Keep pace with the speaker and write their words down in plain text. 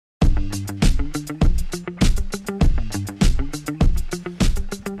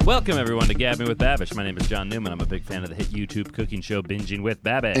Welcome, everyone, to Gabbing with Babish. My name is John Newman. I'm a big fan of the hit YouTube cooking show Binging with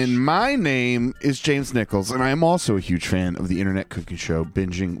Babish. And my name is James Nichols, and I am also a huge fan of the internet cooking show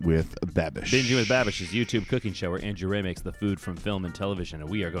Binging with Babish. Binging with Babish is a YouTube cooking show where Andrew Ray makes the food from film and television, and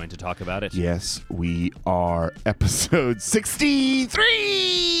we are going to talk about it. Yes, we are episode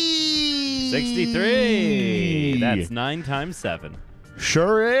 63! 63! That's 9 times 7.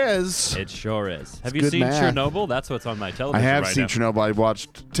 Sure is. It sure is. Have you good seen math. Chernobyl? That's what's on my I television have right seen now. Chernobyl. I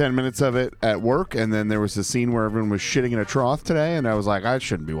watched 10 minutes of it at work, and then there was a scene where everyone was shitting in a trough today, and I was like, I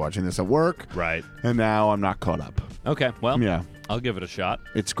shouldn't be watching this at work. Right. And now I'm not caught up. Okay, well, Yeah. I'll give it a shot.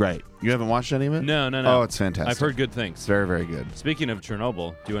 It's great. You haven't watched any of it? No. Oh, it's fantastic. I've heard good It's things. very, very good. Speaking of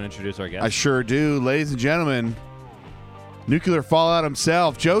Chernobyl, do you want to introduce our guest? I sure do. Ladies and gentlemen, nuclear fallout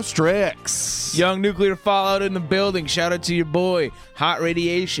himself, Joe Strix. Young nuclear fallout in the building. Shout out to your boy. Hot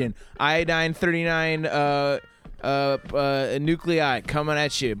radiation. Iodine 39 nuclei coming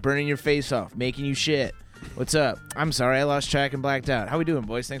at you, burning your face off, making you shit. What's up? I'm sorry, I lost track and blacked out. How we doing,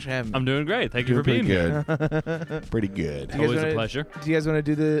 boys? Thanks for having me. I'm doing great. Thank you for being Pretty here. good. Pretty good. You guys Always a wanna- pleasure. Do you guys want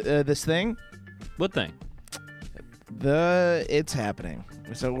to do the this thing? What thing? It's happening.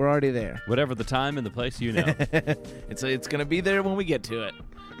 So we're already there. Whatever the time and the place, you know. It's gonna be there when we get to it,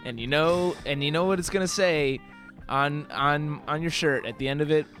 and you know what it's gonna say on your shirt at the end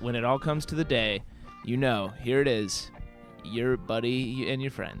of it when it all comes to the day. You know, here it is, your buddy and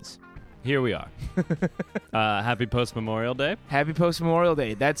your friends. Here we are. Happy post-Memorial Day. Happy Post Memorial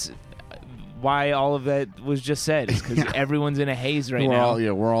Day. That's why all of that was just said. Is because everyone's in a haze right now.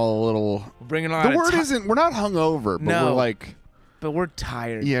 We're all a little. We're bringing a lot The of word isn't. We're not hungover, but No. we're like. but we're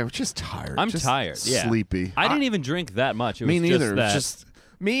tired. Yeah, we're just tired. I'm Just tired. Yeah. Sleepy. I didn't even drink that much. It Me was neither. Just that. Just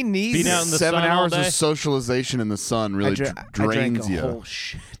Me neither. Being out in the 7 sun all hours day? of socialization in the sun really I drank drains a you. whole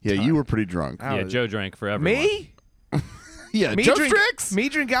shit. Yeah, you were pretty drunk. I Yeah, was- Joe drank for everyone. Me? Yeah, Me Joe drink, Strix? Me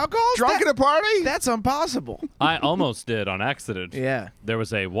drink alcohol? Drunk at a party? That's impossible. I almost did on accident. Yeah. There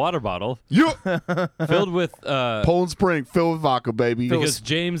was a water bottle You filled with Poland Spring, filled with vodka, baby. because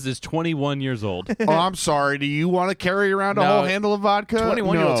James is 21 years old. Oh, I'm sorry. Do you want to carry around a No. whole handle of vodka?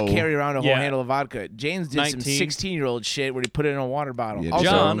 21-year-olds No. carry around a whole Yeah. handle of vodka. James did 19. some 16-year-old shit where he put it in a water bottle. Yeah, Also,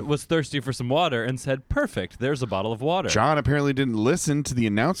 John was thirsty for some water and said, "Perfect, there's a bottle of water." John apparently didn't listen to the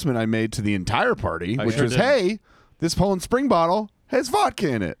announcement I made to the entire party, I which sure was, didn't. hey, this Poland Spring bottle has vodka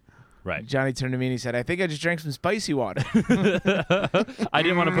in it. Right. Johnny turned to me and he said, I think I just drank some spicy water. I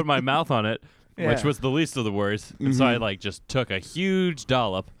didn't want to put my mouth on it, which Yeah. was the least of the worries. And so I just took a huge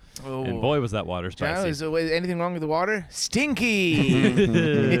dollop, and boy was that water John, spicy. is anything wrong with the water?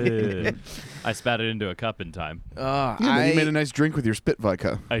 Stinky. I spat it into a cup in time. Yeah, you made a nice drink with your spit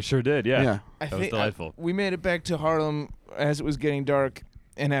vodka. I sure did. Yeah. Yeah. That was delightful. we made it back to Harlem as it was getting dark,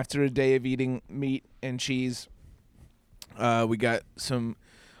 and after a day of eating meat and cheese, we got some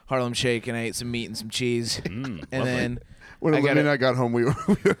Harlem Shake, and I ate some meat and some cheese. And lovely. then When I Olivia and gotta- I got home,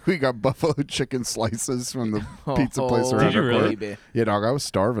 we got buffalo chicken slices from the pizza place around Did you the really? corner. baby. Yeah, dog, I was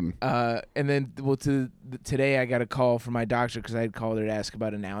starving. And then, today I got a call from my doctor because I had called her to ask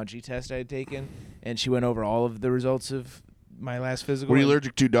about an allergy test I had taken, and she went over all of the results of my last physical. What are you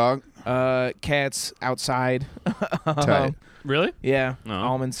allergic to, dog? Cats outside. Tight. Really? Yeah, Oh.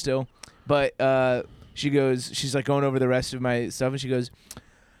 almonds still. But she's like going over the rest of my stuff, and she goes,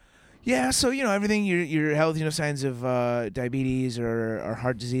 yeah, so everything, your health, signs of diabetes or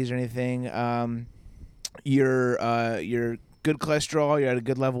heart disease or anything. Your good cholesterol, you're at a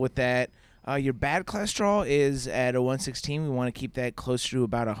good level with that. Your bad cholesterol is at a 116. We want to keep that closer to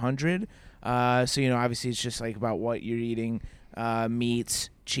about 100. So obviously it's just like about what you're eating, meats,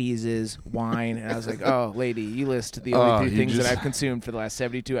 cheeses, wine. And I was like, oh, lady, you list the only three you things that just- I've consumed for the last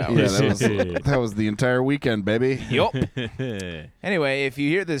 72 Yeah, hours. that was the entire weekend, baby. Yup. Anyway, if you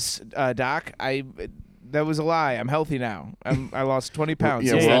hear this, Doc, that was a lie. I'm healthy now. I lost 20 pounds.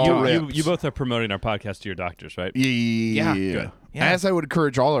 Yeah, since we're I all talked. ripped. You both are promoting our podcast to your doctors, right? Yeah. Good. Yeah. As I would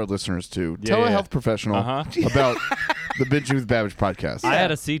encourage all our listeners to Yeah, tell a yeah. health professional Uh-huh. about the Binging with Babish podcast. I had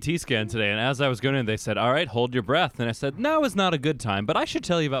a CT scan today, and as I was going in, they said, all right, hold your breath. And I said, now is not a good time, but I should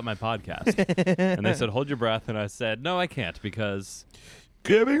tell you about my podcast. And they said, hold your breath. And I said, no, I can't because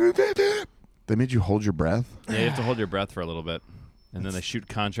They made you hold your breath? you have to hold your breath for a little bit. And then they shoot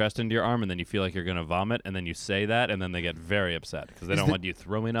contrast into your arm, and then you feel like you're going to vomit, and then you say that, and then they get very upset because they don't want you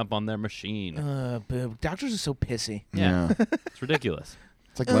throwing up on their machine. But doctors are so pissy. Yeah. It's ridiculous.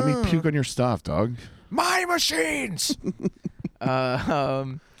 It's like, let me puke on your stuff, dog. My machines.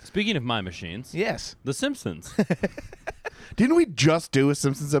 Speaking of my machines, Yes. The Simpsons. Didn't we just do a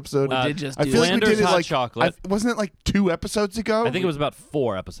Simpsons episode? We did just I do feel like we Flanders did it hot like chocolate. wasn't it like 2 episodes ago? I think it was about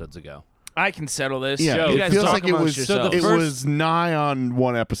 4 episodes ago. I can settle this. Yeah, You it guys feels talk like it amongst was. yourselves. It was nigh on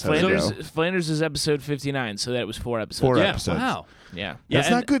one episode ago. Flanders is episode 59, so that was 4 episodes. Four Yeah. episodes. Wow. Yeah. Yeah, That's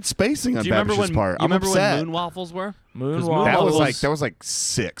and not good spacing on Do you remember Babish's when? part. You I'm remember upset. when moon waffles were? Moonwalk. that was like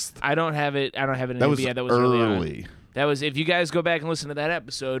 6th. I don't have it. I don't have it in That here, was but yeah, that was early on. early. That was, if you guys go back and listen to that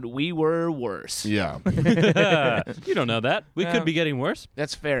episode, we were worse. Yeah. You don't know that. We Yeah. could be getting worse.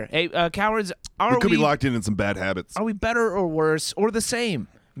 That's fair. Hey, cowards, are We could be locked in some bad habits. Are we better or worse or the same?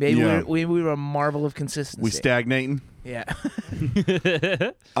 Maybe Yeah. we were a marvel of consistency. We stagnating. Yeah.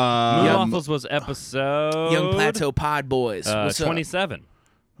 Moon waffles was episode Young Plateau Pod Boys. What's up? 27.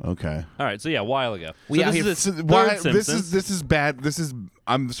 Okay. All right, so yeah, a while ago. We so out this here- is the third Why, Simpsons. this is bad.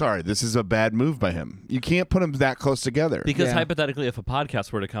 I'm sorry. This is a bad move by him. You can't put them that close together. Because Yeah. hypothetically, if a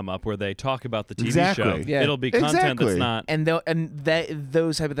podcast were to come up where they talk about the TV Exactly. show, Yeah. it'll be content Exactly. that's not. And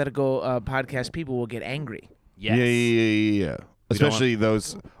those hypothetical podcast people will get angry. Yes. Yeah. Especially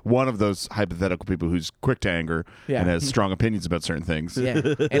one of those hypothetical people who's quick to anger Yeah. and has strong opinions about certain things. Yeah.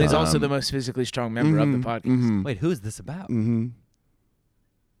 And is also the most physically strong member of the podcast. Mhm. Wait, who is this about? Mhm.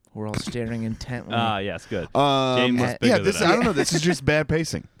 We're all staring intently. Ah, yes, good. James was bigger Yeah, than this us. I don't know. This is just bad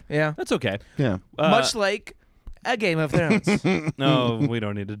pacing. Yeah. That's okay. Yeah. Much like a Game of Thrones. No, we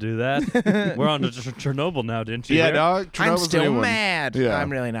don't need to do that. We're on to Chernobyl now, didn't you? Yeah, hear? no, I'm Chernobyl's still a new one. mad. Yeah. I'm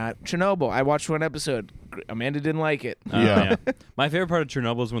really not. Chernobyl. I watched one episode. Amanda didn't like it. Yeah. My favorite part of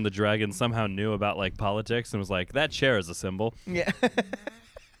Chernobyl is when the dragon somehow knew about like politics and was like, "That chair is a symbol." Yeah.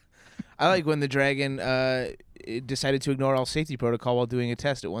 I like when the dragon decided to ignore all safety protocol while doing a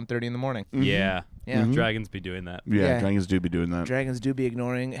test at 1:30 in the morning. Yeah. Yeah. Dragons be doing that. Yeah, Yeah. dragons do be doing that. Dragons do be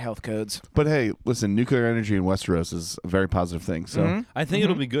ignoring health codes. But hey, listen, nuclear energy in Westeros is a very positive thing. So, Mhm. I think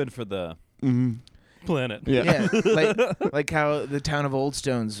it'll be good for the Mhm. planet. yeah. Yeah, like how the town of Old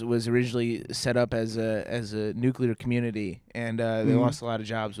Stones was originally set up as a nuclear community, and they lost a lot of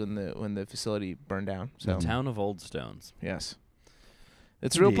jobs when the facility burned down. So The town of Old Stones. yes,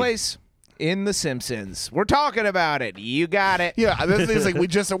 it's a real Indeed. place in The Simpsons. We're talking about it. You got it. Yeah, this is like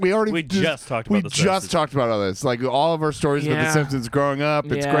we already just talked about we The just Simpsons. talked about all this. Like all of our stories about Yeah. the Simpsons growing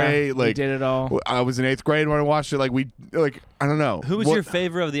up. It's Yeah, great. we Like did it all. I was in 8th grade when I watched it. I don't know. Who was What- your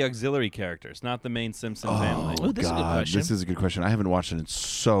favorite of the auxiliary characters, not the main Simpson family? Oh, this is a good God, question. this is a good question. I haven't watched it in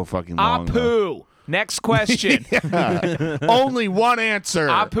so fucking long. though. Apu. Next question. Only one answer.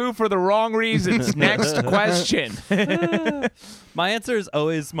 Apu for the wrong reasons. Next question. My answer is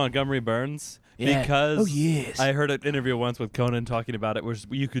always Montgomery Burns. Yeah. Because Oh, yes. I heard an interview once with Conan talking about it, where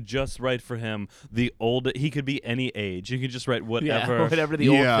you could just write for him he could be any age. You could just write whatever. Yeah, whatever the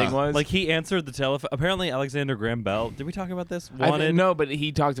Yeah. old thing was. Like he answered the telephone. Apparently, Alexander Graham Bell. Did we talk about this? No, but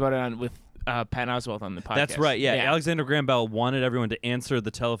he talked about it with Pat Oswalt on the podcast. That's right. Yeah. Alexander Graham Bell wanted everyone to answer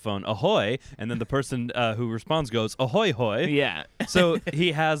the telephone "ahoy," and then the person who responds goes "ahoy hoy." Yeah. So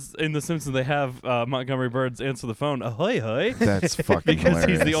he has in The Simpsons they have Montgomery Burns answer the phone "ahoy hoy" That's fucking because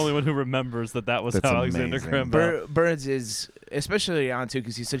hilarious. he's the only one who remembers that was That's how Alexander amazing. Graham Bell. Burns is especially on too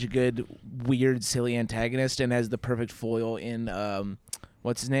because he's such a good, weird, silly antagonist and has the perfect foil in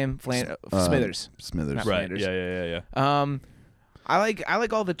what's his name? Smithers. Smithers. Not Right. Flanders. Yeah. I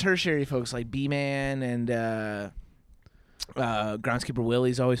like all the tertiary folks like B-Man and Groundskeeper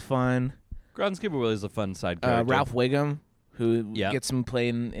Willie's always fun. Groundskeeper Willie's a fun side character. Ralph Wiggum, who Yeah. gets some play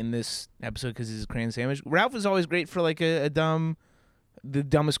in this episode because he's a Korean sandwich. Ralph is always great for like the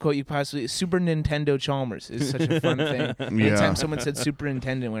dumbest quote you possibly. Super Nintendo Chalmers is such a fun thing. Anytime someone said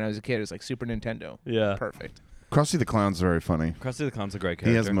superintendent when I was a kid, it was like Super Nintendo. Yeah. Perfect. Krusty the Clown's very funny. Krusty the Clown's a great He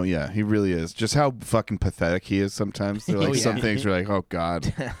character. has he really is. Just how fucking pathetic he is sometimes. They're like Oh, yeah. some things are like, oh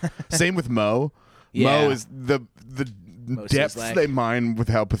god. Same with Mo. Yeah. Mo is the depths Sislak. they mine with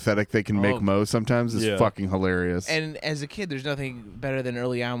how pathetic they can make Mo sometimes is Yeah. fucking hilarious. And as a kid, there's nothing better than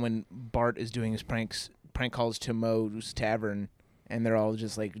early on when Bart is doing his prank calls to Moe's Tavern, and they're all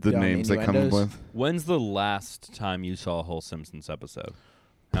just like the dumb names they come up innuendos. with. When's the last time you saw a whole Simpsons episode?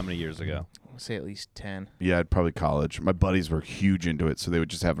 How many years ago? I'll say at least 10. Yeah, probably college. My buddies were huge into it, so they would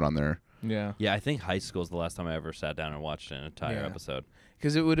just have it on there. Yeah. Yeah, I think high school is the last time I ever sat down and watched an entire Yeah. episode.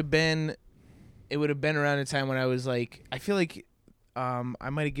 Because it would have been around a time when I was like, I feel like I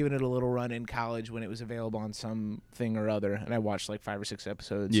might have given it a little run in college when it was available on something or other, and I watched like 5 or 6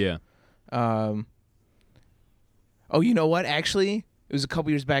 episodes. Yeah. Oh, you know what? Actually, it was a couple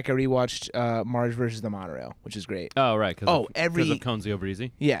years back. I rewatched Marge versus the Monorail, which is great. Oh, right. Because every of Cones the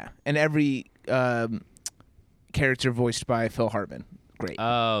Breezy. Yeah, and every character voiced by Phil Hartman. Great.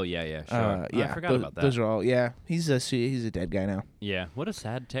 Oh, yeah, sure. Oh, yeah, I forgot about that. Those are all. Yeah, he's a dead guy now. Yeah, what a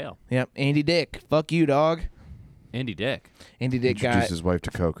sad tale. Yep, Andy Dick. Fuck you, dog. Andy Dick. Andy Dick Introduced got his wife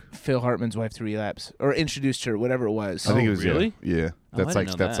to coke. Phil Hartman's wife to relapse, or introduced her, whatever it was. I think Oh, it was really? Yeah. I That's didn't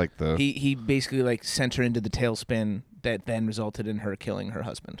know that's that. like the. He basically like sent her into the tailspin that then resulted in her killing her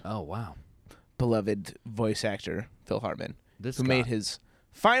husband. Oh wow. Beloved voice actor Phil Hartman, This who guy. made his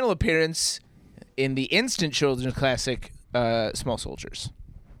final appearance in the instant children's classic Small Soldiers,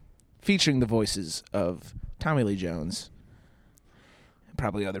 featuring the voices of Tommy Lee Jones, and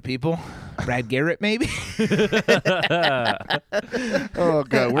probably other people, Brad Garrett maybe. Oh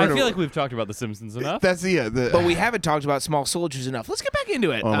god, I feel like we've talked about The Simpsons enough. that's the. But we haven't talked about Small Soldiers enough. Let's get back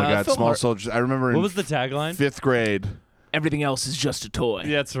into it. Oh my god, Phil Small Hart- Soldiers. I remember in What was the tagline? 5th grade. Everything else is just a toy.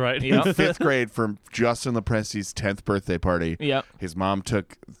 Yeah, that's right. Yep. 5th grade from Justin Lepresti's 10th birthday party. Yep. His mom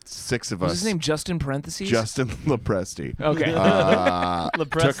took 6 of Was us. his name Justin parentheses? Justin Lepresti. Okay.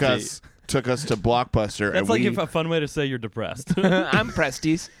 Lepresti. Took us to Blockbuster. That's and like we, a fun way to say you're depressed. I'm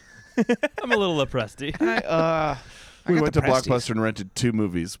Prestes. I'm a little Lepresti. we got went the to Presties. Blockbuster and rented 2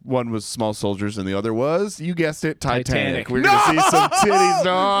 movies. One was Small Soldiers, and the other was, you guessed it, Titanic. Titanic. We were going to see some titties,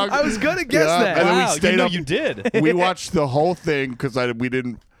 dog. I was gonna guess Yeah, that. and then we Wow, stayed up. you did. We watched the whole thing because we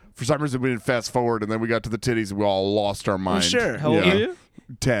didn't. For some reason, we didn't fast forward, and then we got to the titties, and we all lost our mind. sure. How old Yeah. were you?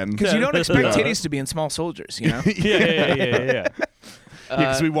 10. Because you don't expect Yeah. titties to be in Small Soldiers, you know? Yeah.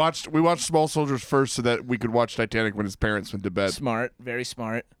 Because we watched Small Soldiers first so that we could watch Titanic when his parents went to bed. Smart, very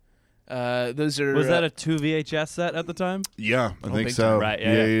smart. Those are. Was that a 2 VHS set at the time? Yeah, I think big so. time. Right,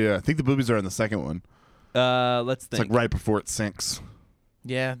 yeah. I think the boobies are in the second one. Let's It's think. like right before it sinks.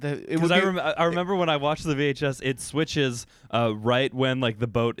 Yeah, it Because would be. I remember when I watched the VHS, it switches right when like the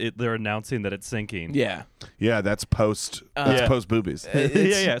boat they're announcing that it's sinking. Yeah. Yeah, that's post. That's Yeah. post boobies.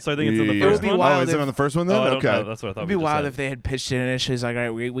 yeah. So I think it's in the Yeah. first would be one. wild Oh, is it if- on the first one then? Oh, I don't Okay. know. That's what I thought. It'd be we just wild said. if they had pitched it initially. It's like, all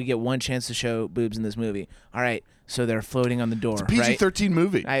right, we get one chance to show boobs in this movie. All right, so they're floating on the door, right? PG-13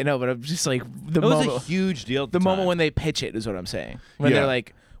 movie. I know, but I'm just like the It was a moment. huge deal. At The moment time. when they pitch it is what I'm saying. When Yeah. they're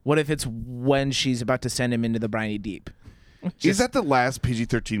like, what if it's when she's about to send him into the briny deep? Is that the last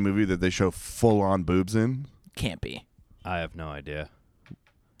PG-13 movie that they show full-on boobs in? Can't be. I have no idea.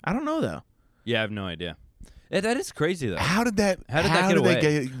 I don't know though. Yeah, I have no idea. That is crazy though. How did that? How did that get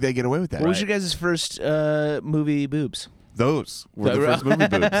away? They get away with that? What was your guys' first movie boobs? Those were the first movie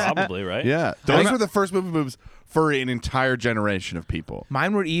boobs. Probably right. Yeah, those were the first movie boobs for an entire generation of people.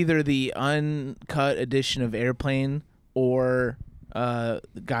 Mine were either the uncut edition of Airplane or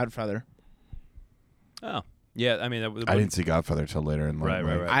Godfather. Oh, yeah. I mean, that, I didn't see Godfather till later in life.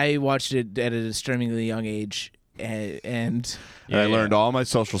 Right. I watched it at a disturbingly young age, and And I learned all my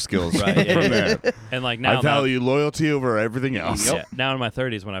social skills Right, from yeah. there. And like now, I value loyalty over everything else. yeah, now in my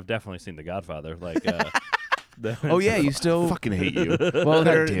 30s, when I've definitely seen The Godfather, like. oh yeah, you still. Fucking hate you. Well,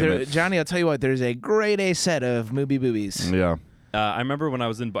 God damn it. Johnny, I'll tell you what. There's a grade A set of movie boobies. Yeah. I remember when I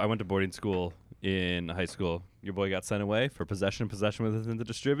went to boarding school in high school. Your boy got sent away for possession with intent to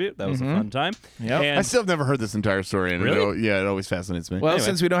distribute. That was a fun time. Yep. And I still have never heard this entire story, and Really? it always fascinates me. Well, Anyway.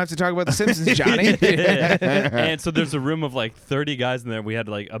 since we don't have to talk about The Simpsons, Johnny. and so there's a room of like 30 guys in there. We had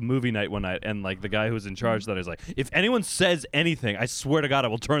like a movie night one night, and like the guy who was in charge of that is like, if anyone says anything, I swear to God, I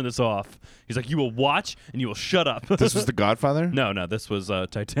will turn this off. He's like, you will watch and you will shut up. This was The Godfather? no, this was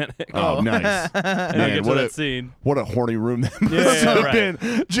Titanic. Oh, nice. And we Man, get to what that a scene. what a horny room that must Yeah, have right.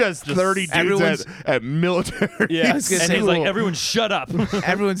 been. Just 30 everyone's- dudes at military. Yeah, was gonna and say, he's like, cool. everyone shut up.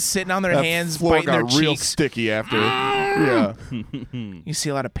 Everyone's sitting on their That hands, floor biting their got real cheeks. sticky after. Yeah. You see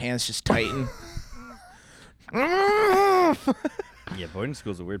a lot of pants just tighten. Yeah, boarding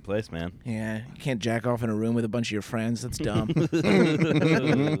school's a weird place, man. Yeah, you can't jack off in a room with a bunch of your friends. That's dumb.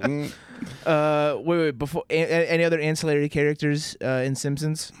 Wait. Before any other ancillary characters in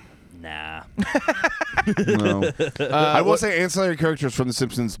Simpsons? Nah. No. I will say ancillary characters from The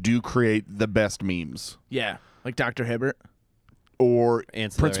Simpsons do create the best memes. Yeah, like Dr. Hibbert. Or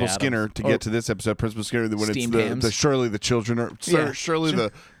Ancillary Principal Adams. Skinner to get to this episode. Principal Skinner when Steamed it's hams. the surely the children are Yeah. surely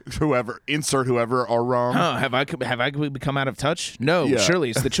the whoever are wrong. Oh, have I become out of touch? No, Yeah.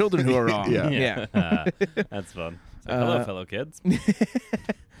 surely it's the children who are wrong. Yeah. yeah. That's fun. It's like, hello, fellow kids.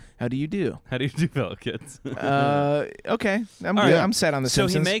 How do you do? How do you do, fellow kids? Okay, I'm All good. right. I'm set on the So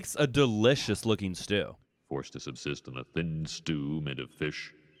Simpsons. he makes a delicious-looking stew. Forced to subsist on a thin stew made of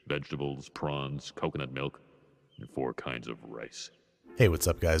fish, vegetables, prawns, coconut milk, and 4 kinds of rice. Hey, what's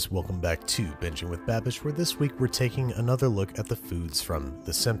up, guys? Welcome back to Binging with Babish, where this week we're taking another look at the foods from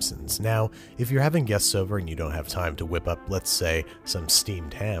The Simpsons. Now, if you're having guests over and you don't have time to whip up, let's say, some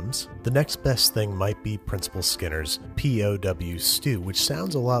steamed hams, the next best thing might be Principal Skinner's POW stew, which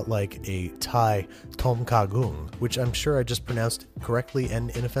sounds a lot like a Thai tom kha gung, which I'm sure I just pronounced correctly and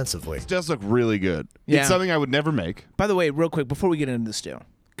inoffensively. It does look really good. Yeah. It's something I would never make. By the way, real quick before we get into the stew,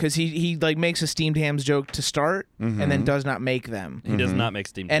 because he like makes a steamed hams joke to start and then does not make them. He does not make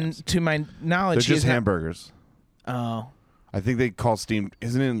steamed And hams. to my knowledge, They're he's just hamburgers. Oh, I think they call steamed.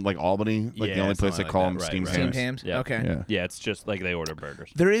 Isn't it in like Albany? Like Yeah, the only place they something call like them that. steamed Right, steamed hams. hams. Yeah. Okay. Yeah. Yeah, it's just like they order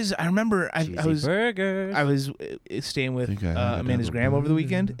burgers. There is. I remember. I was burgers. I was staying with think I had Amanda's a gram over the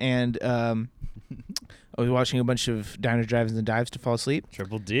weekend, and I was watching a bunch of diners, drive-ins, and dives to fall asleep.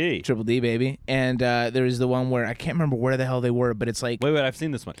 Triple D. Triple D, baby. And there was the one where I can't remember where the hell they were, but it's like Wait, I've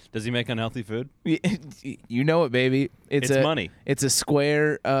seen this one. Does he make unhealthy food? you know it, baby. It's money. It's a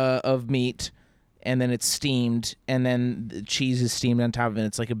square of meat, and then it's steamed, and then the cheese is steamed on top of it.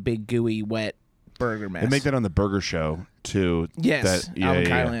 It's like a big gooey, wet burger mess. They make that on the Burger Show too. Yes, That, yeah, Alvin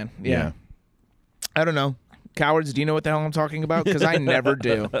yeah, Kylan. Yeah. I don't know. Cowards, do you know what the hell I'm talking about? Because I never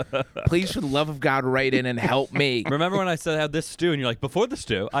do. Please, for the love of God, write in and help me. Remember when I said I had this stew, and you're like, before the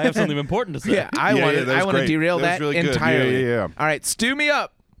stew, I have something important to say. Yeah, I Yeah, want yeah, that was to great. derail That was that really good. entirely. Yeah. All right, stew me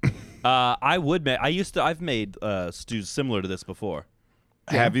up. I would make. I've made stews similar to this before,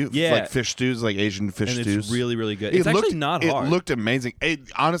 Have you? Yeah. Like fish stews, like Asian fish and stews. it's really, really good. It's actually not hard. It looked amazing.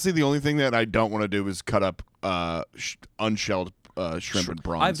 Honestly, the only thing that I don't want to do is cut up unshelled shrimp and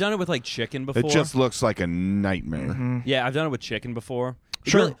prawns. I've done it with like chicken before. It just looks like a nightmare. Mm-hmm. Yeah, I've done it with chicken before. It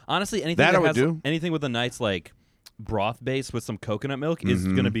Sure. really- honestly, anything That I would has do. anything with a nice like broth base with some coconut milk is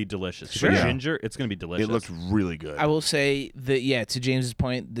going to be delicious. Sure. For Yeah. ginger, it's going to be delicious. It looked really good. I will say that, to James's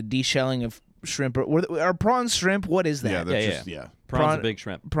point, the deshelling of shrimp. Are prawns shrimp? What is that? yeah, that's Yeah, just yeah. yeah. prawns prawn- a big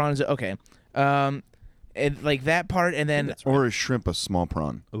shrimp. Prawns, okay. And like that part, and then Or is shrimp a small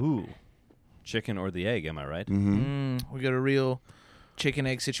prawn? Ooh, chicken or the egg? Am I right? we got a real chicken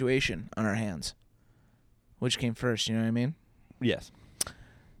egg situation on our hands. Which came first? You know what I mean? Yes.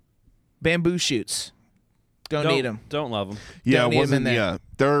 Bamboo shoots. Don't need them. Don't love them. Yeah, Don't need it 'em wasn't. in there.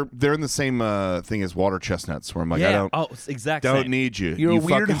 Yeah, they're in the same thing as water chestnuts. Where I'm like, I yeah. don't. Oh, exact Don't same. need you. You're you a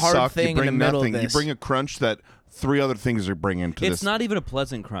weird, fucking hard suck. thing You in the bring middle of nothing. this. You bring a crunch that 3 other things are bringing to It's this. not even a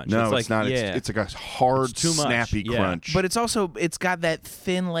pleasant crunch. No, it's, like, it's not. Yeah. It's like a hard, It's too much. snappy Yeah. crunch. But it's got that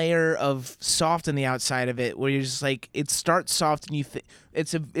thin layer of soft on the outside of it, where you're just like, it starts soft and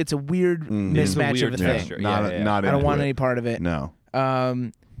it's a weird It's a mismatch weird of a texture. thing. not, Yeah, yeah. not I don't into want it. any part of it. No.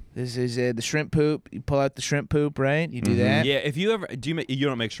 This is the shrimp poop. You pull out the shrimp poop, right? You do that. Yeah, if you ever you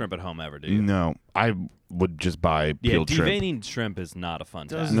don't make shrimp at home ever, do you? No. I would just buy Yeah, peeled shrimp. deveining shrimp is not a fun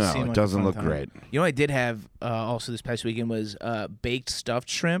task. Doesn't seem No, like it a doesn't fun look time. great. You know what I did have also this past weekend was baked stuffed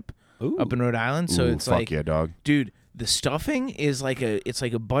shrimp Ooh. up in Rhode Island. So Ooh, it's fuck like, yeah, dog. dude, the stuffing is like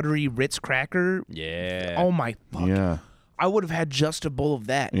a buttery Ritz cracker. Yeah. Oh my fuck! Yeah. I would have had just a bowl of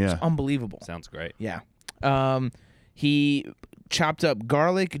that. Yeah. It's unbelievable. Sounds great. Yeah. He chopped up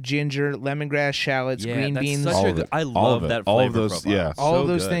garlic, ginger, lemongrass, shallots, Yeah, green that's beans. such All a of good- it. I All love of it. that All of flavor those- profile. yeah. all So of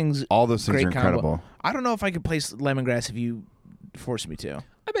those good. things. All those things great are combo. incredible. I don't know if I could place lemongrass if you forced me to.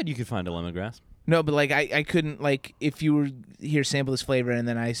 I bet you could find a lemongrass. No, but like I couldn't, like, if you were here sample this flavor and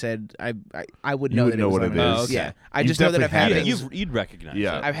then I said I would You know would that know it was what it lemongrass. is. Oh, okay. Yeah, I You've just know that I've had definitely had things. it. You'd recognize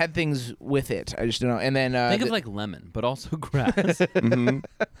Yeah. it. I've had things with it. I just don't know. And then Think the- of like lemon, but also grass. Mm-hmm.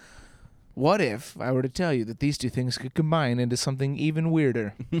 what if I were to tell you that these two things could combine into something even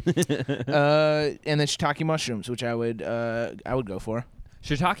weirder? And then shiitake mushrooms, which I would go for.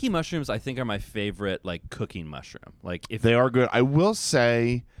 Shiitake mushrooms, I think, are my favorite like cooking mushroom. Like if They are good. I will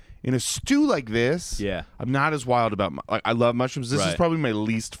say, in a stew like this, Yeah. I'm not as wild about. Like, I love mushrooms. This is Right. probably my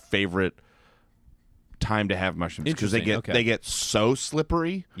least favorite time to have mushrooms because Interesting, okay. they get so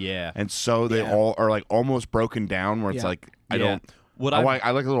slippery yeah. and so they Yeah. all are like almost broken down. Where it's Yeah. like I Yeah. don't. What I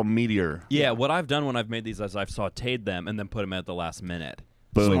I've- like a little meatier. Yeah, what I've done when I've made these is I've sautéed them and then put them at the last minute.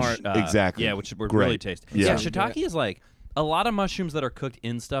 Boom. Which, Exactly. Yeah, which were Great. really tasty. Yeah. Yeah, shiitake is like a lot of mushrooms that are cooked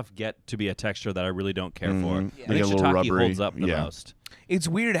in stuff get to be a texture that I really don't care for. Mhm. I They think get a little shiitake rubbery. holds up the Yeah. most. It's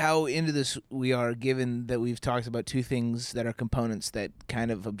weird how into this we are, given that we've talked about two things that are components that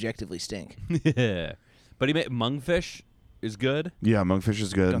kind of objectively stink. Yeah. But he made mungfish is good. Yeah, monkfish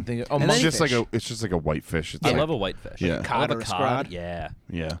is good. Don't think. And it's then- just like a white fish. It's I like, love a whitefish. Yeah. I Cod love or a a cod. scrod? Yeah.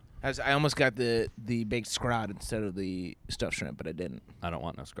 Yeah. I almost got the baked scrod instead of the stuffed shrimp, but I didn't. I don't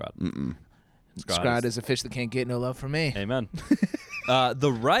want no scrod. Mm-mm. Scrod is a fish that can't get no love from me. Amen.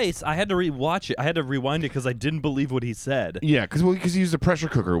 The rice, I had to rewatch it. I had to rewind it because I didn't believe what he said. Yeah, because he used a pressure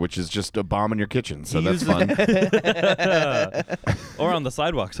cooker, which is just a bomb in your kitchen. So He that's uses- fun. Or on the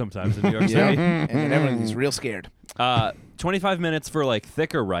sidewalk sometimes in New York Yeah, City. and then everyone's real scared 25 minutes for like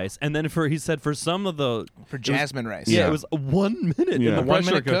thicker rice, and then he said for some of the for jasmine rice. yeah, Yeah. it was 1 minute Yeah. in the 1 pressure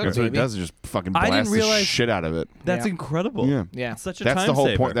minute cook? cooker. That's what it baby. does. Is just fucking I didn't blast the realize- shit out of it. That's Yeah. incredible. Yeah. Yeah. It's such a That's time the whole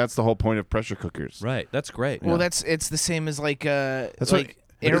saver. point. That's the whole point of pressure cookers. right. That's great. Well, it's the same as like That's like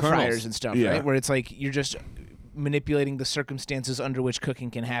what- air the fryers kernels. and stuff, Yeah. right? Where it's like you're just manipulating the circumstances under which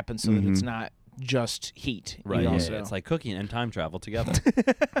cooking can happen so that it's not just heat. You Right. Yeah, also- it's like cooking and time travel together.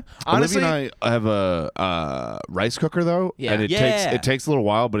 Honestly, Olivia and I have a rice cooker though, Yeah. and it takes a little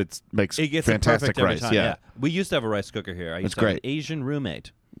while, but it makes It gets fantastic it perfect every rice. time. Yeah. We used to have a rice cooker here. I used It's to have great. an Asian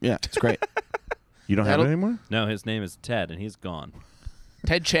roommate. Yeah, it's great. You don't have it That'll- anymore? No, his name is Ted, and he's gone.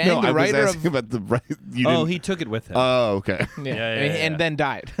 Ted Chiang, No, the I was writer asking of about the rice. You Oh, didn't- he took it with him. Oh, okay. and then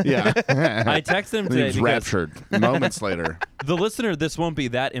died. Yeah. I texted him he today was because raptured moments later. the listener, this won't be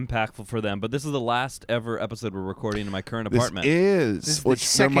that impactful for them, but this is the last ever episode we're recording in my current This apartment. is, This is which the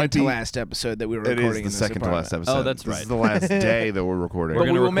there second might to be, last episode that we were It recording is in the this second to last apartment. episode. Oh, that's This right. is the last day that we're recording. But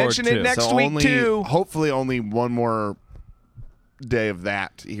gonna we will record mention it two. next so week only, too. hopefully only one more day of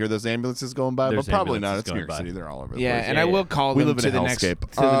that. You hear those ambulances going by, There's but probably not. ambulances It's New York going by. City. They're all over the Yeah, place. and Yeah, I yeah. will call We them live in to a the next hellscape.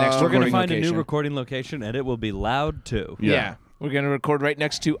 to the next We're going to recording find a location. new recording location, and it will be loud too. Yeah. We're going to record right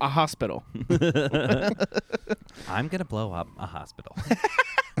next to a hospital. I'm going to blow up a hospital.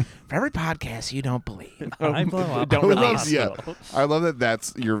 For every podcast you don't believe. I blow up Don't a release. hospital. I love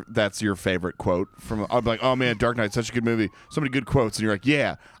that. That's your favorite quote from. I'm like, oh man, Dark Knight's such a good movie. So many good quotes, and you're like,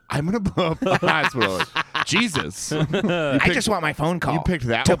 yeah, I'm gonna blow up a hospital. Jesus, I just want my phone call you picked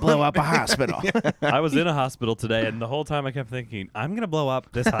that to one? blow up a hospital. I was in a hospital today, and the whole time I kept thinking, I'm going to blow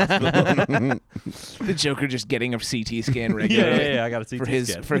up this hospital. The Joker just getting a CT scan yeah, regularly. I got a CT for his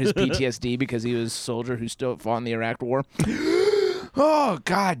scan. for his PTSD because he was a soldier who still fought in the Iraq War. Oh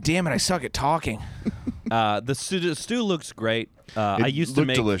God damn it! I suck at talking. The stew looks great. I It used to looked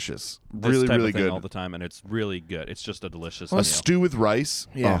make delicious, this really, type really of thing good. all the time, and it's really good. It's just a delicious A meal. stew with rice,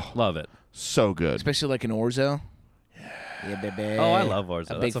 Yeah. oh, Love it. so good. Especially like an orzo. Yeah, baby. Oh, I love orzo. A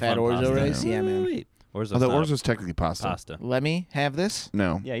That's big a fat fun orzo pasta. rice. Yeah, man. Woo-wee. Orzo's Although not orzo's technically pasta. pasta. Let me have this.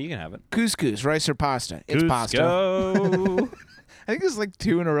 No, Yeah, you can have it. Couscous, rice or pasta? It's pasta. Cusco. I think it's like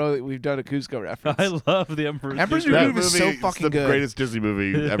 2 in a row that we've done a Cusco reference. I love the Emperor's Emperor's New New Groove. Groove is so fucking the good. greatest Disney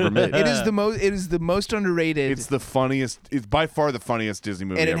movie ever made. It is the most. It is the most underrated, It's the funniest. It's by far the funniest Disney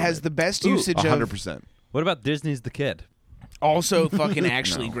movie. and it ever has made. the best usage of. 100%. What about Disney's The Kid? Also, fucking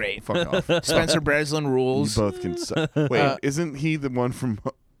actually No, great. Fuck off. Spencer Breslin You rules. both can. Wait, isn't he the one from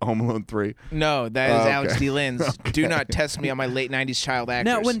Home Alone 3? No, that is Oh, okay. Alex D. Linz. Do not test me on my late '90s child actors.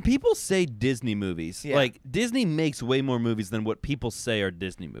 Now, when people say Disney movies, Yeah. like Disney makes way more movies than what people say are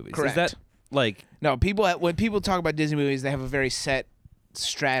Disney movies. Correct. Is that like no people when people talk about Disney movies, they have a very set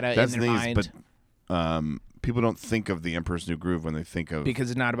strata That's in their these, mind but people don't think of The Emperor's New Groove when they think of. because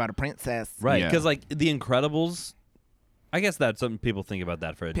it's not about a princess. right? Yeah. Because like The Incredibles, I guess that's something people think about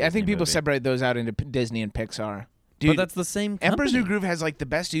that for a Disney I think people movie. separate those out into Disney and Pixar. But Dude, that's the same. Emperor's New company. Groove has like the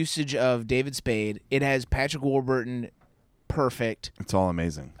best usage of David Spade. It has Patrick Warburton, perfect. It's all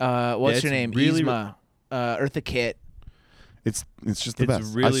amazing. What's it's her name? really- Yzma, Eartha Kitt. It's just the It's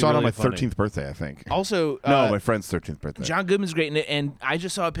best. really, I saw it on really my funny. 13th birthday, I think. Also, No, my friend's 13th birthday. John Goodman's great in it, and I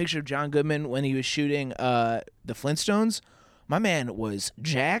just saw a picture of John Goodman when he was shooting the Flintstones. My man was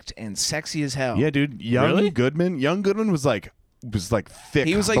jacked and sexy as hell. Yeah, dude. Young Really? Goodman. Young Goodman was like thick.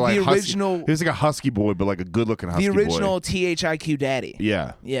 He was like but the husky. original- He was like a husky boy, but like a good-looking husky the boy. original THIQ daddy.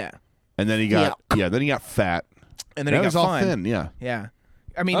 Yeah, Yeah, and then he got then he got fat. and then Now he got he's all fun. thin. Yeah. Yeah,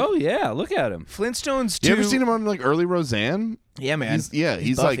 I mean, Oh yeah, look at him. Flintstones You 2. ever seen him on like early Roseanne? Yeah, man.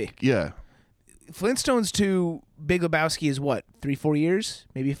 He's buffy. like Flintstones 2, Big Lebowski is what, 3-4 years,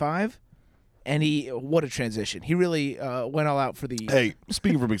 maybe 5, and what a transition. He really went all out for the. Hey,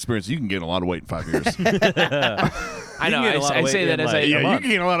 speaking from experience, you can gain a lot of weight in 5 years. I know. You can get a lot of I weight say that in, as like, I. yeah, a you month. can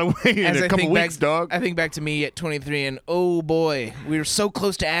gain a lot of weight in As a I couple think weeks, back, dog. I think back to me at 23, and oh boy, we were so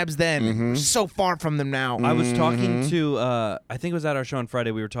close to abs then. Mm-hmm. We're so far from them now. I was talking to, I think it was at our show on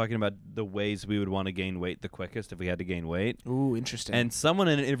Friday. We were talking about the ways we would want to gain weight the quickest if we had to gain weight. Ooh, interesting. And someone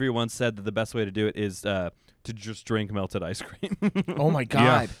in an interview once said that the best way to do it is to just drink melted ice cream. oh my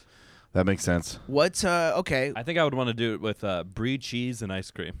god, That makes sense. what's okay? I think I would want to do it with brie cheese and ice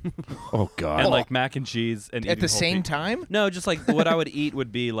cream, Oh God. and like mac and cheese, and At eating the whole same wheat. time? No, just like what I would eat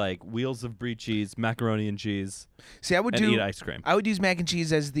would be like wheels of brie cheese, macaroni and cheese, See, I would and do. eat ice cream. I would use mac and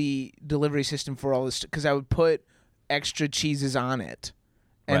cheese as the delivery system for all this because I would put extra cheeses on it,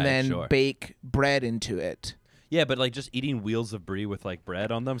 and Right, then sure. bake bread into it. Yeah, but like just eating wheels of brie with like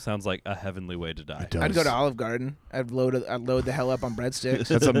bread on them sounds like a heavenly way to die. It I'd go does. to Olive Garden. I'd load the hell up on breadsticks.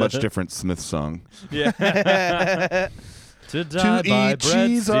 That's a much different Smith song. Yeah. To die to by eat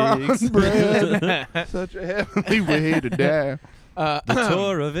cheese on breadsticks. bread. Such a heavenly way to die. The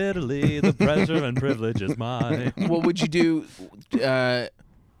tour of Italy, the pleasure and privilege is mine. What would you do?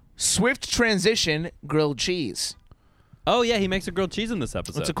 Swift transition, grilled cheese. Oh yeah, he makes a grilled cheese in this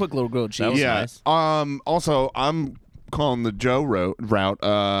episode. It's a quick little grilled cheese. That was Yeah. nice. Also, I'm calling the Joe route.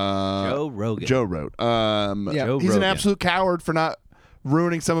 Joe Rogan. Joe wrote. Joe He's an Rogan. absolute coward for not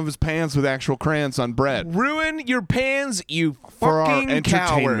ruining some of his pans with actual crayons on bread. Ruin your pans, you For our fucking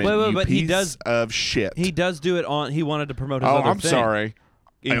entertainment, coward. Wait, you but he piece does- of shit. He does do it on. He wanted to promote his oh, other I'm thing. sorry.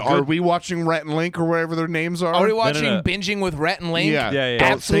 In Are good- we watching Rhett and Link or whatever their names are? Are we watching no. Binging with Rhett and Link? Yeah, Yeah.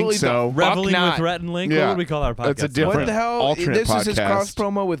 Don't Absolutely think so. the fuck Reveling not. with Rhett and Link? Yeah. What would we call our podcast? That's a different- What the hell? alternate This is his podcast. cross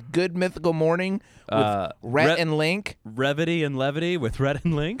promo with Good Mythical Morning with Rhett and Link. Revity and Levity with Rhett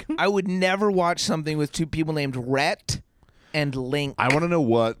and Link? I would never watch something with two people named Rhett and Link. I want to know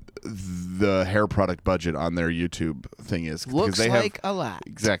what the hair product budget on their YouTube thing is. because Looks they like have, a lot.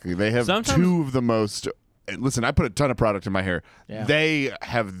 Exactly. They have Sometimes- two of the most. Listen, I put a ton of product in my hair. Yeah. They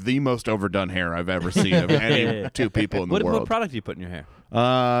have the most overdone hair I've ever seen of any two people in the What world. product do you put in your hair?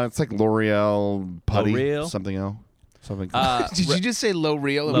 It's like L'Oreal putty, L'Oreal? something else. Something. Did you just say low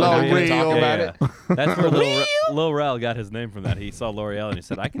real? And L'Oreal. we're not going to talk L'Oreal. about Yeah. it? That's where Lil Rel got his name from that. He saw L'Oreal and he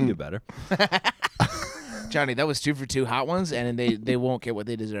said, I can do better. Johnny, that was 2 for 2 hot ones, and they won't get what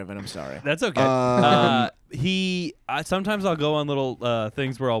they deserve, and I'm sorry. That's okay. Sometimes I'll go on little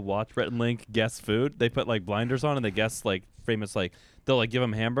things where I'll watch Rhett and Link guess food. They put like blinders on and they guess like famous they'll like give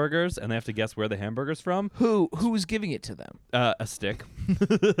them hamburgers and they have to guess where the hamburger's from. Who's giving it to them? A stick.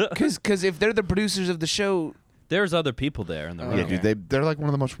 Because if they're the producers of the show, There's other people there in the room. yeah, dude. They're like one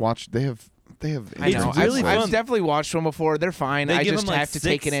of the most watched. They have. I know. It's really I've fun. definitely watched them before. They're fine. They I give just them, like, have to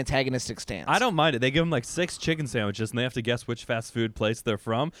take 6 an antagonistic stance. I don't mind it. They give them like 6 chicken sandwiches and they have to guess which fast food place they're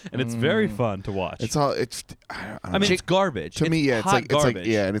from, and it's very fun to watch. It's all. It's. I don't I mean, know. it's garbage. to me, yeah, it's hot like garbage.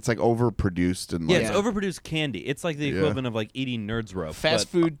 and it's like overproduced and Yeah, like it's overproduced candy. It's like the Yeah. equivalent of like eating Nerds Rope.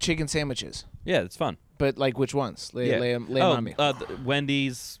 Fast but- food chicken sandwiches. Yeah, it's fun. But like which ones? Lay 'em oh, on me.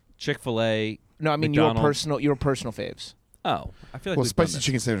 Wendy's, Chick-fil-A. No, I mean McDonald's. your personal faves. Oh, I feel like well, we've done spicy this.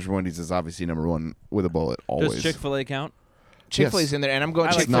 chicken sandwich from Wendy's is obviously number one with a bullet always. Does Chick-fil-A count? Chick-fil-A's in there, and I'm going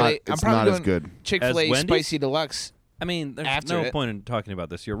I like it's not. Chick-fil-A. I'm It's probably not going as good. Chick-fil-A As Wendy's? Spicy Deluxe, I mean, there's After no it. point in talking about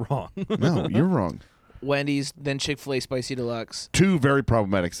this. You're wrong. No, you're wrong. Wendy's, then Chick-fil-A Spicy Deluxe. Two very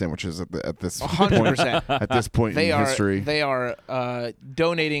problematic sandwiches at this 100%. point. At this point They in are history. they are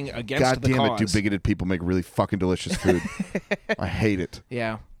donating against God the damn cause. it, do bigoted people make really fucking delicious food? I hate it.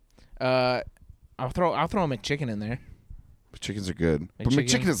 Yeah. I'll throw a McChicken in there. But chickens are good. But McChicken.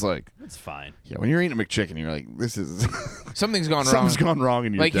 McChicken is like, It's fine. yeah, when you're eating a McChicken, you're like, this is Something's gone wrong. something's gone wrong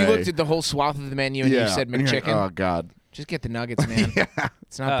in your Like day. you looked at the whole swath of the menu and yeah, you said and you're like, McChicken. oh God. Just get the nuggets, man. Yeah.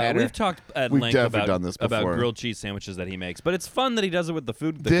 It's not better. We've talked at We've length definitely done this about before. grilled cheese sandwiches that he makes, but it's fun that he does it with the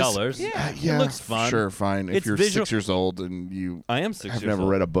food, the This- colors. Yeah, it looks fun. Sure, fine. If It's you're visual- 6 years old and you I am 6 have years never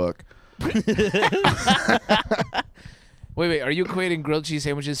old. read a book. Wait. Are you equating grilled cheese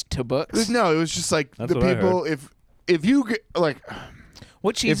sandwiches to books? No, it was just like That's the what I people. If you get like,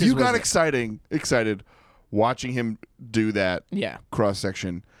 What if cheeses you was got it? excited watching him do that Yeah. cross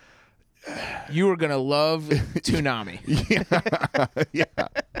section, You were going to love Toonami. yeah,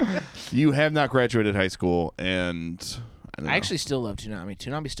 you have not graduated high school, and I don't know. I actually still love Toonami.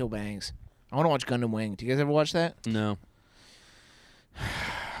 Toonami still bangs. I want to watch Gundam Wing. Do you guys ever watch that? No.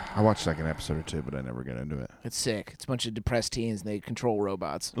 I watched like an episode or two, but I never got into it. It's sick. It's a bunch of depressed teens and they control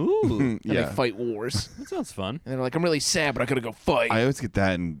robots. Ooh, And Yeah, they fight wars. that sounds fun. And they're like, I'm really sad, but I gotta go fight. I always get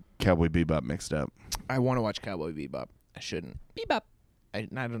that and Cowboy Bebop mixed up. I want to watch Cowboy Bebop. I shouldn't. Bebop. I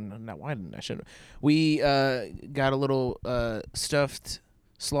don't know. Not why didn't I shouldn't. We got a little stuffed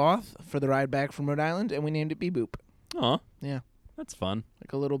sloth for the ride back from Rhode Island, and we named it Beboop. Aw, Yeah, that's fun.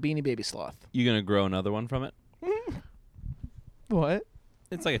 like a little beanie baby sloth. You gonna grow another one from it? What?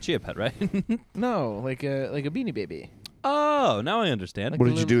 It's like a chia pet, right? No, like a beanie baby. Oh, now I understand. What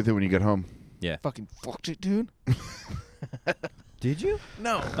did you do with it when you got home? Fucking fucked it, dude. Did you?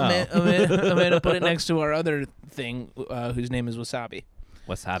 No, Oh. I'm gonna put it next to our other thing, whose name is Wasabi.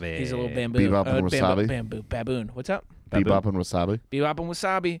 Wasabi. He's a little bamboo. Bebop and Wasabi? Baboon. What's up? Bebop and Wasabi. Bebop and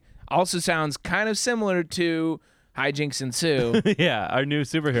Wasabi also sounds kind of similar to Hijinks and Sue. Yeah, our new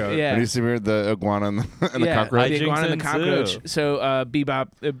superhero. Yeah. When you see where the iguana and the yeah, cockroach. the iguana and the Hijinks and cockroach. Sue. So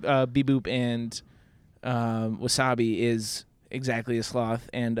Beboop and Wasabi is exactly a sloth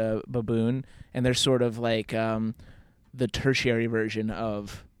and a baboon, and they're sort of like the tertiary version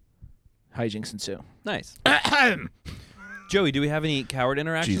of Hijinks and Sue. Nice. Joey, do we have any coward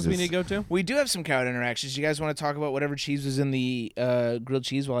interactions we Jesus. need to go to? We do have some coward interactions. You guys want to talk about whatever cheese was in the grilled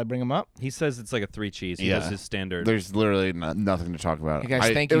cheese while I bring them up? He says it's like a 3 cheese. He Yeah. does his standard. There's literally nothing to talk about. Hey,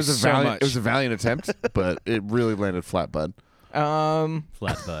 guys, thank you it was a so valiant, much. It was a valiant attempt, but it really landed flat, bud. Flat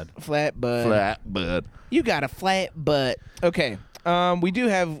bud. Flat butt. Flat, bud. You got a flat butt. Okay. We do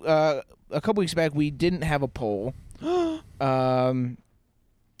have a couple weeks back. We didn't have a poll.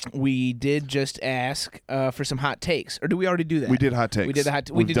 we did just ask for some hot takes. Or did we already do that? We did hot takes. We did the hot.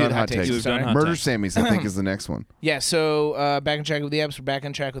 We We've did done do the hot takes. We've done Sorry. hot Murder takes. Sammy's, I think, is the next one. Yeah, so back on track with the apps. We're back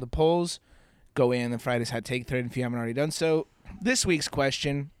on track with the polls. Go in the Friday's hot take thread if you haven't already done so. This week's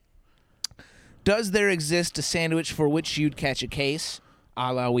question: does there exist a sandwich for which you'd catch a case,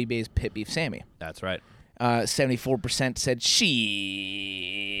 a la Weebay's Pit Beef Sammy? That's right. 74% said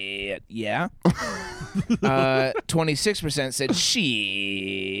shit. Yeah. 26% said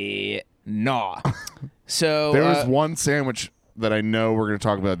shit. Nah. So There was one sandwich that I know we're going to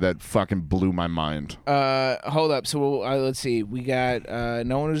talk about that fucking blew my mind. hold up. So let's see. We got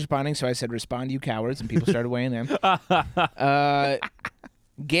no one was responding, so I said respond, you cowards, and people started weighing in.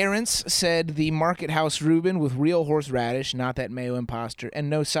 Garance said the Market House Reuben with real horseradish, not that mayo imposter, and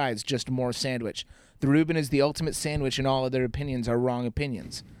no sides, just more sandwich. The Reuben is the ultimate sandwich, and all other opinions are wrong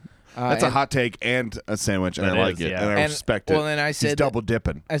opinions. That's a hot take and a sandwich, and That I like is, it, yeah. and I And- respect it. well, then I He's said double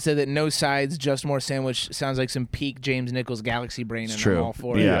dipping. I said that no sides, just more sandwich sounds like some peak James Nichols Galaxy brain, and It's true. I'm all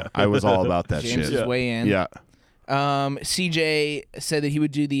for Yeah, it. I was all about that James shit. is way in. Yeah. CJ said that he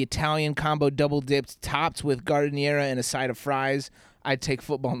would do the Italian combo double dipped, topped with gardeniera and a side of fries. I'd take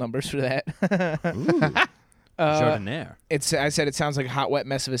football numbers for that. Jardiniere. I said it sounds like a hot, wet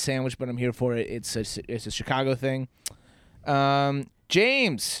mess of a sandwich, but I'm here for it. It's a Chicago thing.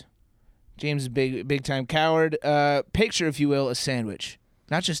 James is big time coward. Picture, if you will, a sandwich,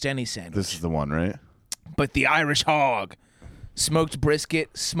 not just any sandwich, This is the one, right? but the Irish hog. Smoked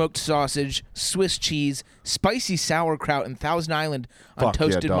brisket, smoked sausage, Swiss cheese, spicy sauerkraut, and Thousand Island on Fuck yeah,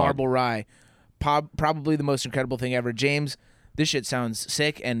 toasted dog. marble rye. Probably the most incredible thing ever. James, this shit sounds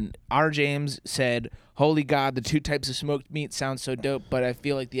sick. And our James said, holy God, the two types of smoked meat sound so dope, but I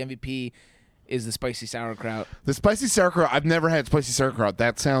feel like the MVP is the spicy sauerkraut. The spicy sauerkraut, I've never had spicy sauerkraut.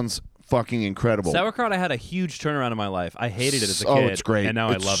 That sounds fucking incredible. Sauerkraut, I had a huge turnaround in my life. I hated it as a Oh, kid. it's great. And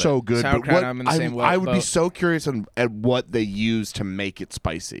now it's I love so it. good. But Sauerkraut, what, I'm in the same I would be boat. so curious at what they use to make it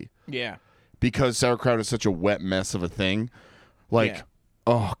spicy. Yeah. Because sauerkraut is such a wet mess of a thing. Like, Yeah.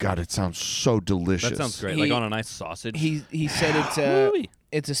 oh, God, it sounds so delicious. That sounds great. He- Like on a nice sausage. He said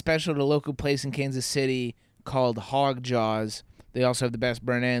it's a special to a local place in Kansas City called Hog Jaws. They also have the best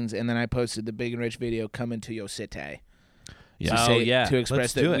burn ends, and then I posted the Big and Rich video coming to your city. Yeah. To Oh, say- yeah. to express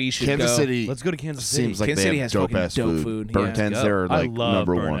Let's that do it. we should Kansas go. City Let's go to Kansas City. seems like Kansas they City have has dope fucking ass dope food. food, Burnt yeah. ends Go. there are I like love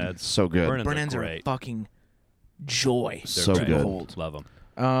number burnt one. ends. So good. Burnt ends Burn ends are great. fucking joy. They're so great. good. Behold. Love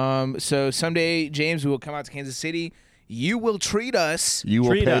them. So someday, James, we will come out to Kansas City. You will treat us. You will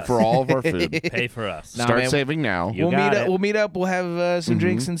Treat pay us. for all of our food. Pay for us. Nah, Start man. saving now. You We'll got meet up. it. We'll meet up. We'll have some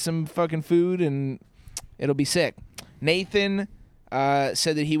drinks and some fucking food, and it'll be sick. Nathan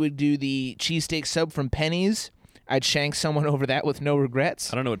said that he would do the cheesesteak sub from Penny's. I'd shank someone over that with no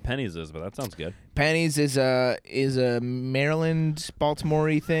regrets. I don't know what Penny's is, but that sounds good. Penny's is a Maryland,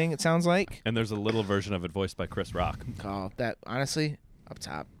 Baltimore-y thing. It sounds like. And there's a little version of it voiced by Chris Rock. Call that honestly up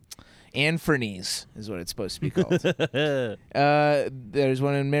top. Anfernies is what it's supposed to be called. There's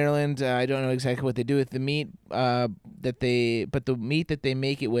one in Maryland. I don't know exactly what they do with the meat but the meat that they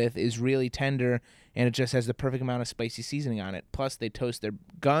make it with is really tender, and it just has the perfect amount of spicy seasoning on it. Plus, they toast their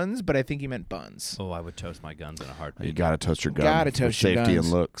guns, but I think he meant buns. Oh, I would toast my guns in a You heartbeat. gotta toast your gun. Gotta for toast your safety guns.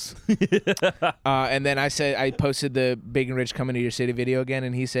 and looks. And then I posted the Big and Rich Coming to Your City video again,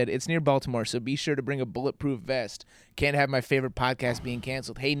 and he said, it's near Baltimore, so be sure to bring a bulletproof vest. Can't have my favorite podcast being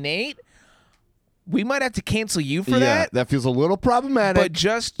canceled. Hey, Nate, we might have to cancel you for Yeah, that, feels a little problematic. but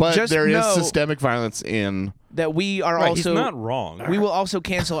just there is know systemic violence in. that we are Right, also he's not wrong. we will also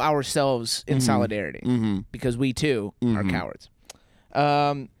cancel ourselves in solidarity because we too are cowards.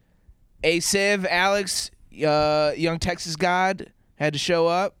 A Civ, Alex, young Texas God had to show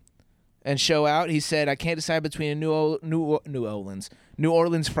up and show out. He said, "I can't decide between a New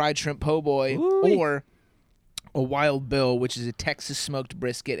Orleans fried shrimp po' boy or a Wild Bill, which is a Texas smoked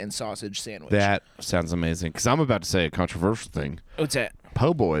brisket and sausage sandwich." That sounds amazing. Because I'm about to say a controversial thing. What's that?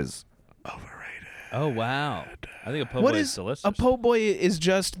 Po' boys. Oh, wow. I think a po' What boy is is delicious. a po' boy? Is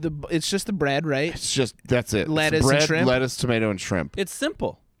just the bread, right? It's just that's it. It's Lettuce and bread, shrimp? lettuce, tomato, and shrimp. It's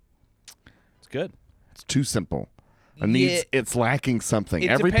simple. It's good. It's too simple. Yeah. It's lacking something. It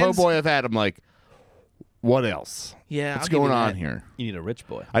Every po' depends- boy I've had, I'm like, what else? Yeah, What's I'll give you going on that. here? You need a rich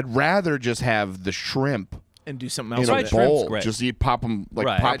boy. I'd rather just have the shrimp And do something in else a with it. shrimp's bowl. great. Just you pop them like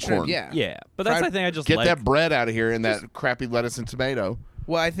Right. Fried popcorn. shrimp, yeah. Yeah, but that's Fried- the thing I just Get like. that bread out of here and that crappy lettuce and tomato.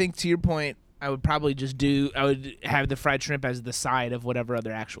 Well, I think to your point, I would probably I would have the fried shrimp as the side of whatever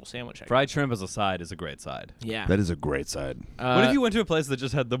other actual sandwich I Fried shrimp as a side is a great side. Yeah. That is a great side. What if you went to a place that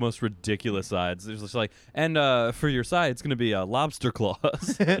just had the most ridiculous sides? It was just like, and for your side, it's going to be lobster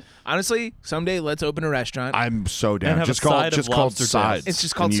claws. Honestly, someday let's open a restaurant. I'm so down. have Just a side of called lobster sides. It's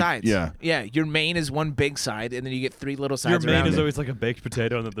just called And you- sides. Yeah. Yeah. Your main is one big side, and then you get 3 little Your sides main around is it. always like a baked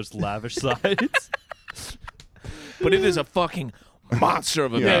potato, and then there's lavish sides. But it is a fucking monster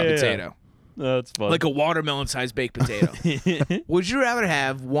of a Yeah. baked potato. That's fun. Like a watermelon-sized baked potato. Would you rather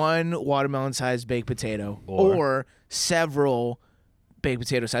have one watermelon-sized baked potato or several baked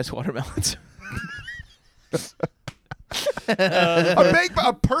potato-sized watermelons?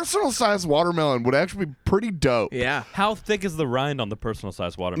 A personal sized watermelon would actually be pretty dope. Yeah. How thick is the rind on the personal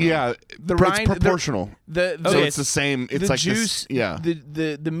size watermelon? Yeah, The it's rind- proportional. The so Okay. it's the same. It's the like juice, This, yeah.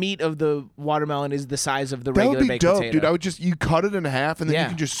 the meat of the watermelon is the size of the That regular would be baked dope, potato. dude. I would you cut it in half and then Yeah. you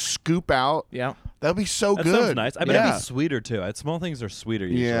can just scoop out. Yeah. That would be so That good. sounds nice. I bet yeah. it'd be sweeter too. Small things are sweeter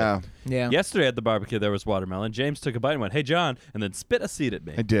usually. Yeah, Yeah. Yesterday at the barbecue there was watermelon. James took a bite and went, "Hey John," and then spit a seed at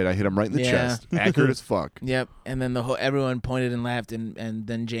me. I did. I hit him right in the Yeah. chest. Accurate as fuck. Yep. And then everyone pointed and laughed, and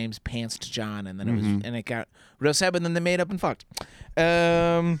then James pantsed John, and then it was and it got real sad. But then they made up and fucked.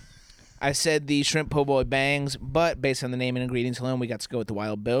 I said the shrimp po' boy bangs, but based on the name and ingredients alone, we got to go with the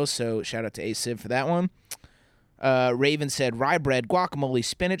Wild Bill. So shout out to A Civ for that one. Raven said rye bread, guacamole,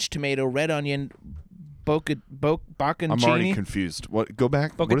 spinach, tomato, red onion, bocconcini. I'm already confused. What? Go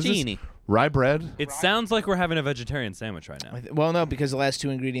back. What is this? Bocconcini. Rye bread. It sounds like we're having a vegetarian sandwich right now. Well, no, because the last 2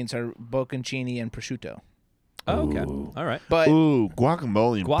 ingredients are bocconcini and prosciutto. Oh, okay. All right. But Ooh,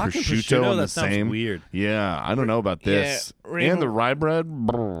 guacamole and Guac and prosciutto prosciutto, in the that sounds same. weird. Yeah, I don't know about this. Raven- And the rye bread.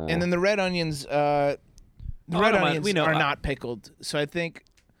 Brr. and then the red onions, the I red don't mind. onions We know- are not pickled. So I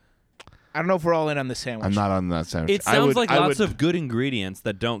don't know if we're all in on the sandwich. I'm not on that sandwich. It sounds like I lots would, of good ingredients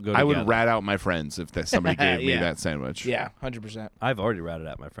that don't go I together. would rat out my friends if somebody gave me Yeah. that sandwich. Yeah, 100%. I've already ratted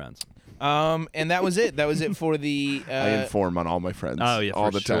out my friends. And that was it. That was it for the. I inform on all my friends. Oh, yeah, all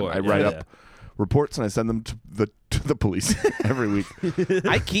for the time. sure. I Yeah, write yeah. up reports and I send them to the police every week.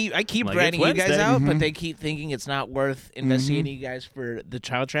 I keep Like, writing it's you guys Wednesday. out, but they keep thinking it's not worth investigating you guys for the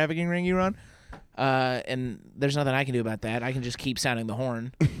child trafficking ring you run. And there's nothing I can do about that. I can just keep sounding the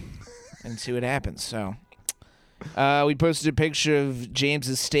horn and see what happens. So. We posted a picture of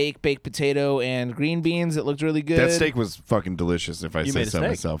James's steak, baked potato, and green beans. It looked really good. That steak was fucking delicious, if I You say made a so steak?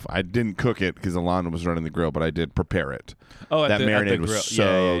 myself. I didn't cook it because Alana was running the grill, but I did prepare it. Oh, That at the marinade was grill.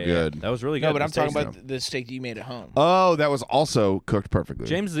 so Yeah. good. That was really good. No, but It I'm was talking tasty. about the steak that you made at home. Oh, that was also cooked perfectly.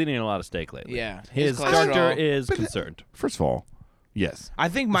 James is eating a lot of steak lately. Yeah, His cholesterol- doctor is concerned. First of all, yes. I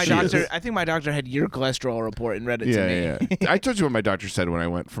think my She doctor. is. I think my doctor had your cholesterol report and read it to me. Yeah. I told you what my doctor said when I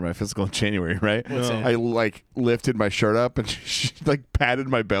went for my physical in January, right? What's that? I lifted my shirt up and she patted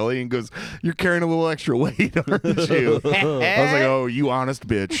my belly and goes, "You're carrying a little extra weight, aren't you?" I was like, "Oh, you honest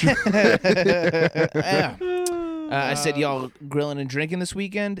bitch." Yeah. I said, y'all grilling and drinking this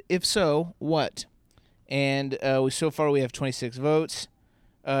weekend? If so, what? And so far we have 26 votes,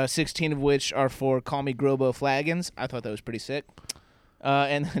 16 of which are for Call Me Grillbo Flagons. I thought that was pretty sick.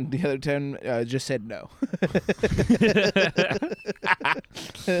 And then the other 10 just said no.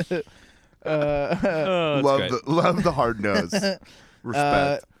 Oh, that's great. love the hard nose.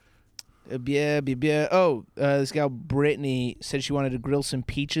 Respect. Yeah. Oh, this gal Brittany said she wanted to grill some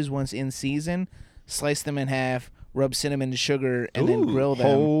peaches once in season, slice them in half, rub cinnamon and sugar, and then grill them.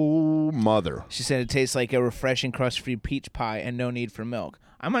 Oh, mother. She said it tastes like a refreshing crust-free peach pie and no need for milk.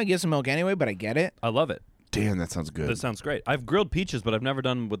 I'm going to get some milk anyway, but I get it. I love it. Damn, that sounds good. That sounds great. I've grilled peaches, but I've never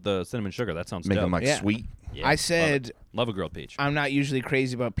done with the cinnamon sugar. That sounds Make dope. them like Yeah. sweet. Yeah, I said love a grilled peach. I'm not usually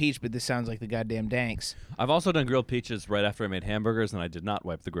crazy about peach, but this sounds like the goddamn danks. I've also done grilled peaches right after I made hamburgers, and I did not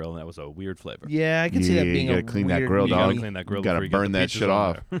wipe the grill, and that was a weird flavor. Yeah, I can see that Yeah, being you a gotta clean that weird grill, You dog. gotta clean that grill. You gotta before you get burn the that peaches shit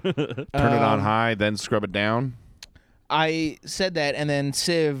on off. there. Turn it on high, then scrub it down. I said that, and then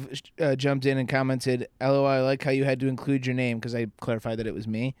Civ jumped in and commented, "LOL, I like how you had to include your name," because I clarified that it was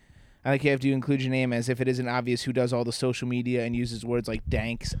me. I like you have to include your name as if it isn't obvious who does all the social media and uses words like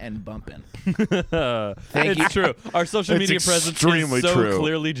danks and bumpin'. It's true. Our social It's media presence extremely is so true.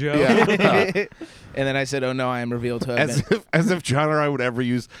 clearly Joe. Yeah. And then I said, "Oh no, I am revealed to have been." as if John or I would ever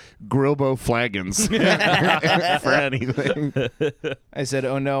use Grillbo Flagons for anything. I said,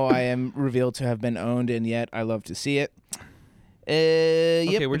 "Oh no, I am revealed to have been owned, and yet I love to see it."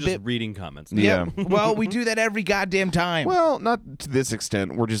 Yep, Okay, we're a just bit- reading comments. now. Yep. Yeah. Well, we do that every goddamn time. Well, not to this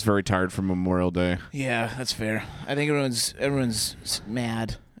extent. We're just very tired from Memorial Day. Yeah, that's fair. I think everyone's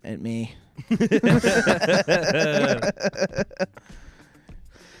mad at me.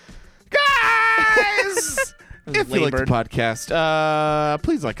 Guys! If you like the Labored. podcast,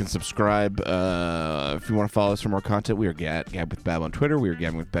 please like and subscribe. If you want to follow us for more content, we are Gab with Bab on Twitter. We are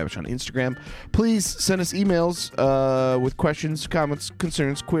Gabbing with Babish on Instagram. Please send us emails with questions, comments,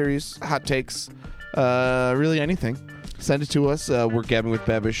 concerns, queries, hot takes, really anything. Send it to us. We're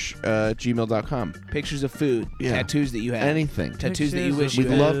gabbingwithbabish gmail.com. Pictures of food, Yeah. tattoos that you have, Anything. tattoos that you wish We'd you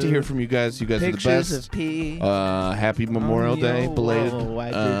had. love to hear from you guys. You guys are the Pictures best. of pee. Happy Memorial Day, belated.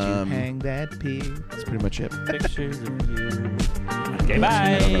 Why did you hang that pee? That's pretty much it. Pictures of you. Okay,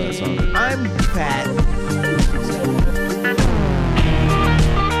 bye. That song. I'm fat.